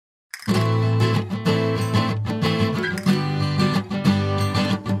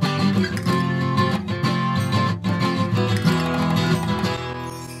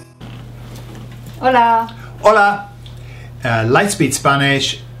Hola. Hola. Lightspeed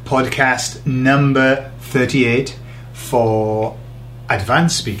Spanish podcast number 38 for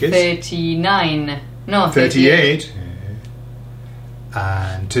advanced speakers. 39. No, 38.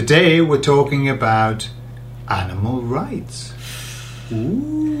 And today we're talking about animal rights.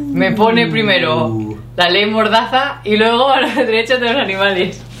 Me pone primero la ley Mordaza y luego los derechos de los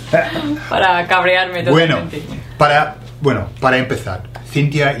animales. Para cabrearme totalmente. Para empezar,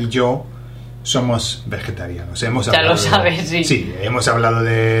 Cintia y yo somos vegetarianos. Ya lo sabes, sí. Sí, hemos hablado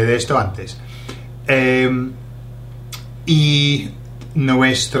de esto antes. Y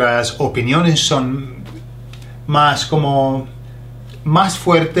nuestras opiniones son más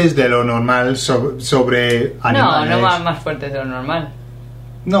fuertes de lo normal sobre animales. No más fuertes de lo normal.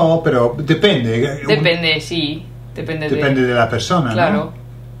 No, pero depende. Depende, sí. Depende de la persona, claro. ¿no?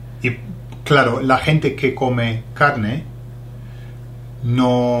 Y claro, la gente que come carne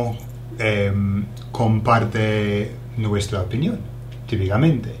no comparte nuestra opinión,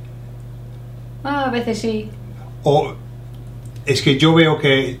 típicamente. A veces sí. O es que yo veo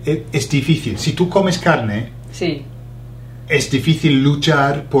que es difícil. Si tú comes carne, sí, es difícil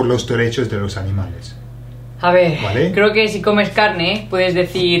luchar por los derechos de los animales. A ver, ¿vale? Creo que si comes carne, puedes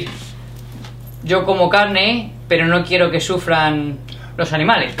decir, yo como carne, pero no quiero que sufran los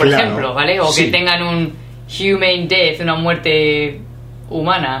animales, por ejemplo, ¿vale? O sí, que tengan un humane death, una muerte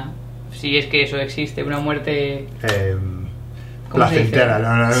humana, si es que eso existe, una muerte placentera.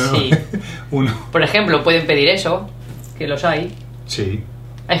 No. Sí. Por ejemplo, pueden pedir eso, que los hay. Sí.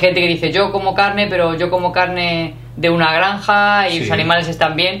 Hay gente que dice, yo como carne, pero yo como carne de una granja y los animales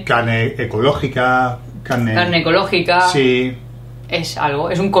están bien. Carne ecológica. Carne ecológica. Sí. Es algo,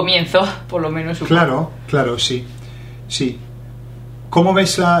 es un comienzo, por lo menos. Claro, sí. ¿Cómo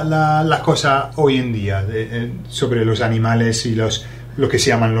ves la cosa hoy en día sobre los animales y lo que se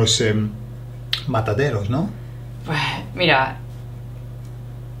llaman los mataderos, no? Pues mira,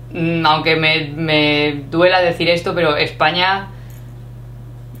 aunque me duela decir esto, pero España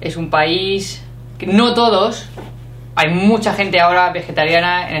es un país que no todos, hay mucha gente ahora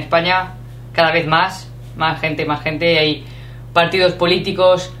vegetariana en España, cada vez más gente, hay partidos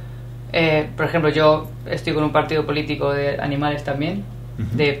políticos, por ejemplo yo estoy con un partido político de animales también,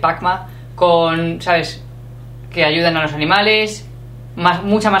 de PACMA, ¿sabes?, que ayudan a los animales,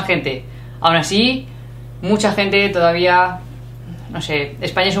 mucha más gente. Aún así, mucha gente todavía, no sé,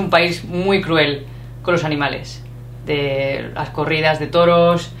 España es un país muy cruel con los animales, de las corridas de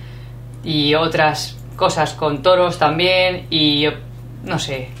toros y otras cosas con toros también, y no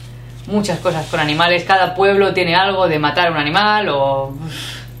sé, muchas cosas con animales. Cada pueblo tiene algo de matar a un animal o...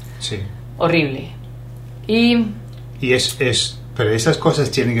 Sí. Horrible. Y pero esas cosas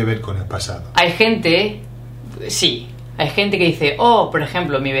tienen que ver con el pasado. Hay gente que dice, por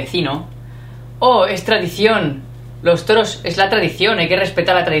ejemplo, mi vecino, es tradición, los toros es la tradición, hay que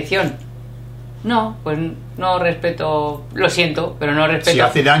respetar la tradición. No, pues no respeto, lo siento, pero no respeto. Si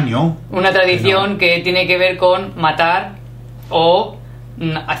hace daño. Una tradición que tiene que ver con matar o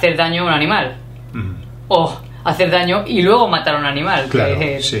hacer daño a un animal. O hacer daño y luego matar a un animal. Claro,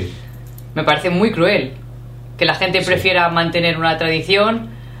 sí. Me parece muy cruel que la gente prefiera mantener una tradición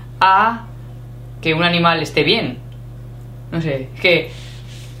a que un animal esté bien. No sé, que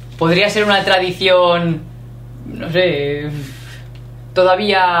podría ser una tradición, no sé,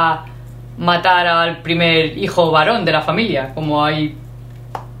 todavía matar al primer hijo varón de la familia, como hay,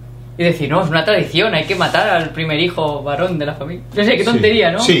 y decir, no, es una tradición, hay que matar al primer hijo varón de la familia. No sé, qué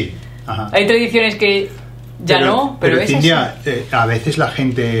tontería, ¿no? Sí. Ajá. Hay tradiciones que pero es Cintia, a veces la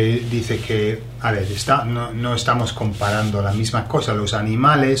gente dice que, a ver, no estamos comparando la misma cosa. Los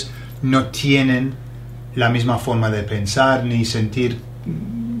animales no tienen la misma forma de pensar ni sentir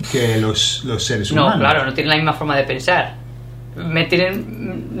que los seres humanos. No, claro, no tienen la misma forma de pensar.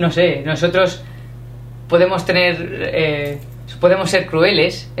 No sé, nosotros podemos podemos ser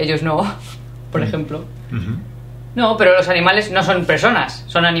crueles, ellos no, por ejemplo. No, pero los animales no son personas,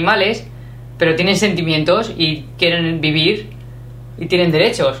 son animales, pero tienen sentimientos y quieren vivir y tienen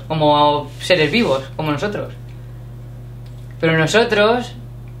derechos como seres vivos, como nosotros. Pero nosotros,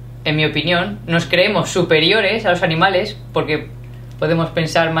 en mi opinión, nos creemos superiores a los animales porque podemos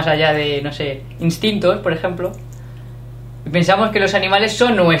pensar más allá de, no sé, instintos, por ejemplo. Y pensamos que los animales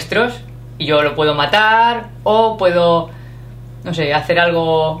son nuestros y yo lo puedo matar o puedo, no sé, hacer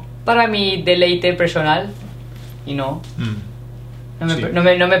algo para mi deleite personal y no.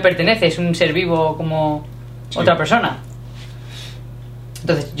 No me pertenece, es un ser vivo como otra persona.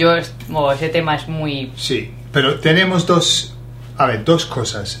 Entonces ese tema es muy... Sí, pero tenemos dos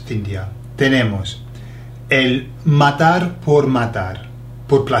cosas, Cintia. Tenemos el matar,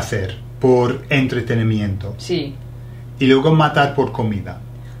 por placer, por entretenimiento. Sí. Y luego matar por comida.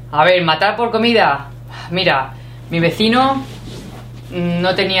 A ver, matar por comida. Mira, mi vecino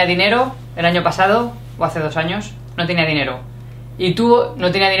no tenía dinero el año pasado, o hace 2 años, no tenía dinero. Y tú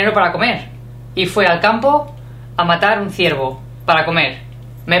no tenía dinero para comer. Y fue al campo a matar un ciervo para comer.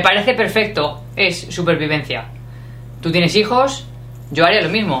 Me parece perfecto, es supervivencia. Tú tienes hijos, yo haría lo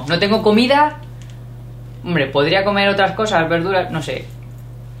mismo. No tengo comida, hombre, podría comer otras cosas, verduras, no sé.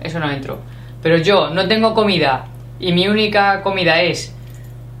 Eso no entro. Pero yo no tengo comida y mi única comida es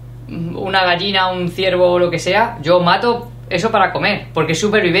una gallina, un ciervo o lo que sea, yo mato eso para comer, porque es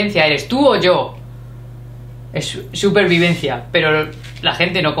supervivencia. ¿Eres tú o yo? Es supervivencia, pero la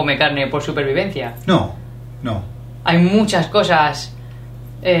gente no come carne por supervivencia. No. Hay muchas cosas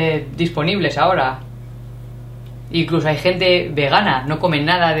disponibles ahora. Incluso hay gente vegana, no come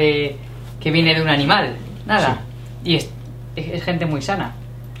nada de que viene de un animal, nada. Sí. Y es gente muy sana.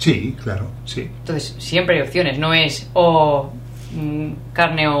 Sí, claro, sí. Entonces siempre hay opciones, no es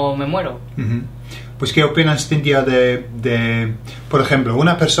carne o me muero. Uh-huh. Pues ¿qué opinas, Cintia, de, por ejemplo,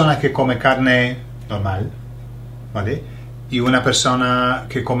 una persona que come carne normal, ¿vale? Y una persona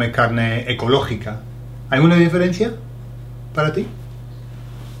que come carne ecológica? ¿Hay una diferencia para ti?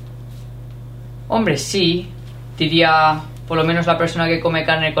 Hombre, sí. Diría, por lo menos la persona que come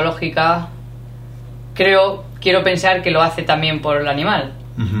carne ecológica, quiero pensar que lo hace también por el animal.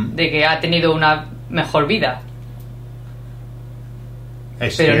 Uh-huh. De que ha tenido una mejor vida.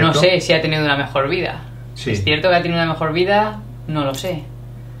 ¿Es Pero cierto? No sé si ha tenido una mejor vida. Sí. ¿Es cierto que ha tenido una mejor vida? No lo sé.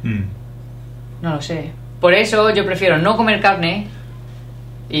 No lo sé. Por eso yo prefiero no comer carne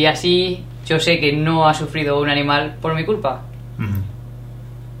y así yo sé que no ha sufrido un animal por mi culpa. Uh-huh.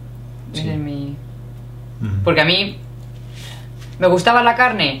 Sí. Ese es mi... Uh-huh. Porque a mí me gustaba la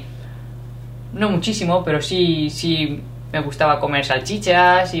carne, no muchísimo, pero sí me gustaba comer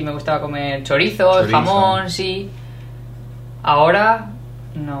salchichas y me gustaba comer chorizo. Jamón, sí. Ahora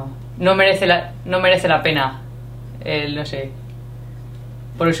no merece la pena no sé,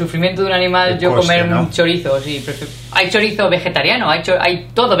 por el sufrimiento de un animal, yo comer, ¿no?, un chorizo, sí. Hay chorizo vegetariano, hay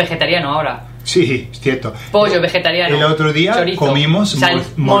todo vegetariano ahora. Sí, es cierto. Pollo vegetariano. El otro día chorizo, comimos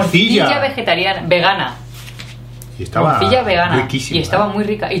morcilla vegetariana, vegana. Y estaba morcilla vegana. Riquísima. Y estaba muy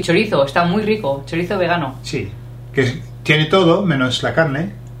rica. Y chorizo, está muy rico. Chorizo vegano. Sí. Que tiene todo menos la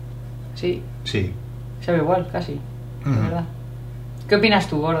carne. Sí. Sí. Sabe igual, casi. Uh-huh. De verdad. ¿Qué opinas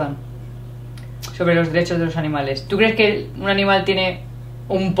tú, Gordon, sobre los derechos de los animales? ¿Tú crees que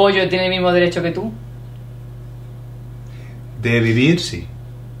un pollo tiene el mismo derecho que tú? De vivir, sí.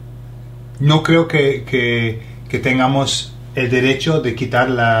 No creo que tengamos el derecho de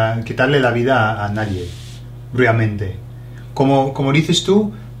quitarle la vida a nadie, realmente. Como dices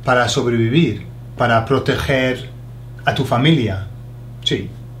tú, para sobrevivir, para proteger a tu familia, sí.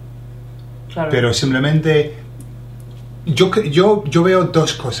 Claro. Pero simplemente yo veo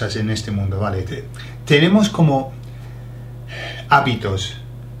 2 cosas en este mundo, ¿vale? Tenemos como hábitos,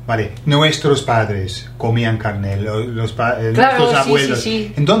 ¿vale? Nuestros padres comían carne, claro, nuestros abuelos.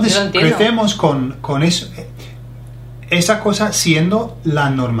 Sí. Entonces crecemos con eso, esa cosa siendo la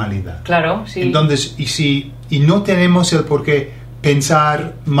normalidad. Claro, sí. Entonces, y no tenemos el por qué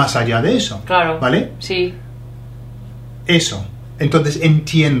pensar más allá de eso. Claro. ¿Vale? Sí. Eso. Entonces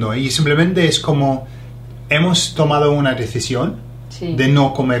entiendo, y simplemente es como hemos tomado una decisión de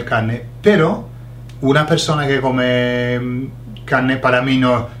no comer carne, pero una persona que come carne para mí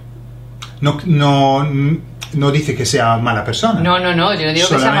no dice que sea mala persona. No, yo no digo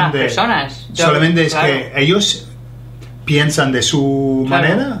que sean malas personas. Solamente es que ellos piensan de su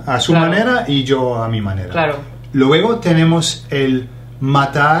manera, a su manera, y yo a mi manera. Claro. Luego tenemos el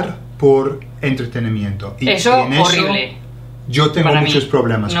matar por entretenimiento. Y eso horrible. Yo tengo muchos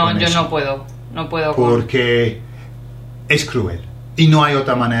problemas con eso. No, yo no puedo. Porque es cruel. Y no hay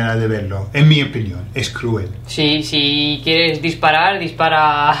otra manera de verlo. En mi opinión, es cruel. Sí, si quieres dispara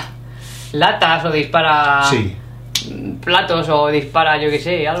latas o dispara platos o dispara, yo qué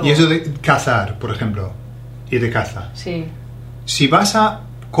sé, algo. Y eso de cazar, por ejemplo. Ir de caza. Sí. Si vas a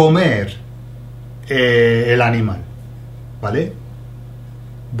comer el animal, ¿vale?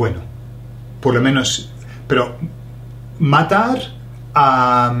 Bueno, por lo menos... Pero matar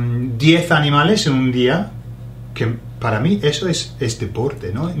a 10 animales en un día, que para mí eso es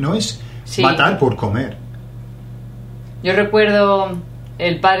deporte, ¿no? No es matar por comer. Yo recuerdo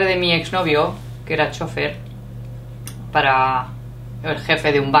el padre de mi exnovio, que era chofer para el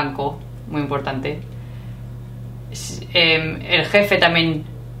jefe de un banco muy importante. El jefe también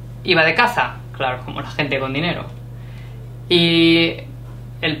iba de caza, claro, como la gente con dinero. Y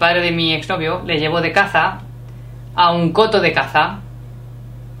el padre de mi exnovio le llevó de caza a un coto de caza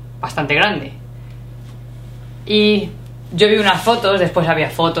bastante grande. Y yo vi unas fotos, después había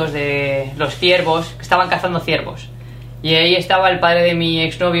fotos de los ciervos, que estaban cazando ciervos. Y ahí estaba el padre de mi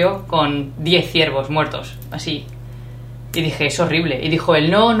exnovio con 10 ciervos muertos, así. Y dije, es horrible. Y dijo él,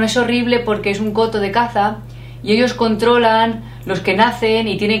 no es horrible porque es un coto de caza y ellos controlan los que nacen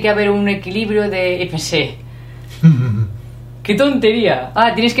y tiene que haber un equilibrio de... Y pensé, ¡qué tontería!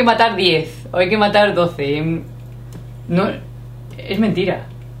 Ah, tienes que matar 10 o hay que matar 12. No, es mentira.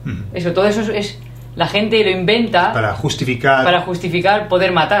 Eso, todo eso es... La gente lo inventa... Para justificar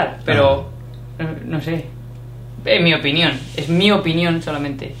poder matar. Pero, no sé. Es mi opinión. Es mi opinión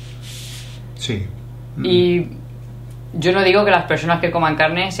solamente. Sí. Y yo no digo que las personas que coman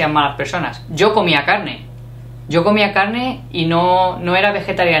carne sean malas personas. Yo comía carne y no era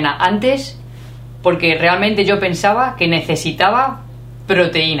vegetariana antes porque realmente yo pensaba que necesitaba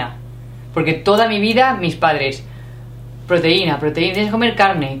proteína. Porque toda mi vida mis padres, proteína, tienes que comer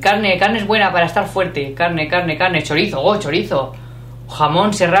carne es buena para estar fuerte, carne, chorizo,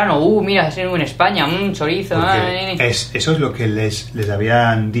 jamón serrano, mira, es en España, chorizo. Eso es lo que les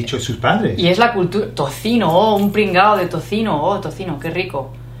habían dicho sus padres. Y es la cultura, tocino, un pringao de tocino, tocino, qué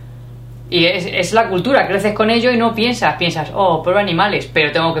rico. Y es la cultura, creces con ello y no piensas, prueba animales,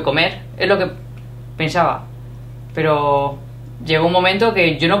 pero tengo que comer, es lo que pensaba. Pero llegó un momento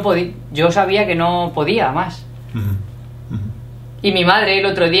que yo no podía, yo sabía que no podía más. Y mi madre el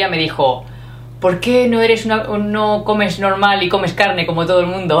otro día me dijo, ¿por qué no comes normal y comes carne como todo el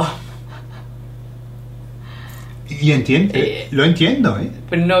mundo? Y lo entiendo,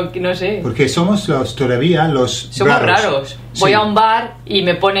 Pues no sé. Porque somos todavía los raros. Voy a un bar y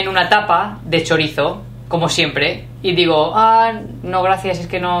me ponen una tapa de chorizo, como siempre, y digo, no, gracias, es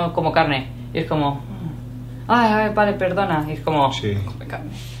que no como carne. Y es como, vale, perdona. Y es como, sí. Come carne.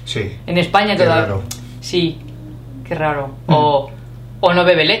 Sí. En España todavía... Raro. Sí, qué raro. O no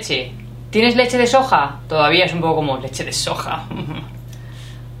bebe leche. ¿Tienes leche de soja? Todavía es un poco como leche de soja.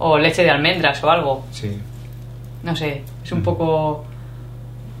 O leche de almendras o algo. Sí. No sé, es un poco...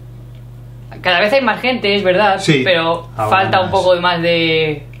 Cada vez hay más gente, es verdad, sí, pero falta un poco más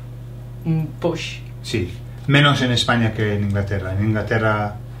de push. Sí, menos en España que en Inglaterra. En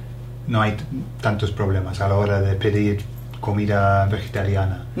Inglaterra no hay tantos problemas a la hora de pedir comida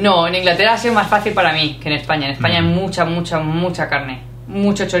vegetariana. No, en Inglaterra ha sido más fácil para mí que en España. En España hay mucha carne.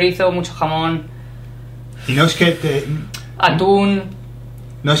 Mucho chorizo, mucho jamón. Y no es que atún.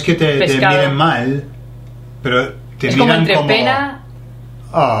 No es que te miren mal, pero te es miran como entre pena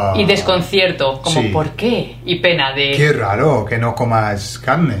y desconcierto. Como, sí. ¿Por qué? Y pena de... Qué raro que no comas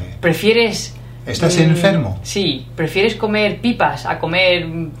carne. ¿Prefieres... ¿Estás enfermo? Sí, prefieres comer pipas a comer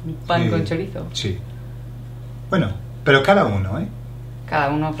pan con chorizo. Sí. Bueno, pero cada uno, Cada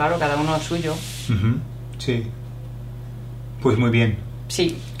uno, claro, cada uno suyo. Sí. Pues muy bien.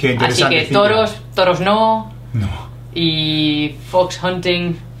 Sí. Qué interesante. Así que toros no. No. Y fox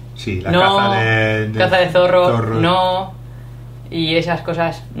hunting. Sí, la no, caza de zorro no. Y esas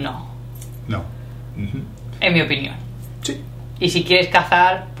cosas no. No. En mi opinión. Sí. Y si quieres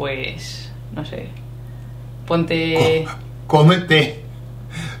cazar, pues no sé. Ponte... Cómete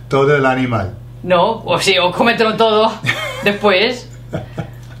todo el animal. No, o sí, o cómetelo todo después.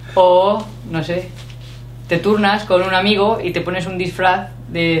 O, no sé, te turnas con un amigo y te pones un disfraz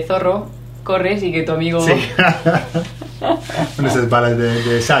de zorro, corres y que tu amigo... Sí. Con esas balas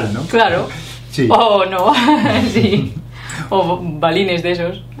de sal, ¿no? Claro. Sí. O no, sí. O balines de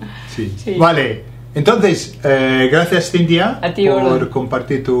esos. Sí. Vale. Entonces, gracias, Cintia, a ti, por Gordon,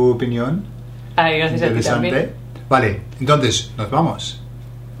 compartir tu opinión. Gracias a ti también. Vale, entonces, nos vamos.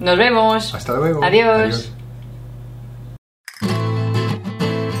 Nos vemos. Hasta luego. Adiós.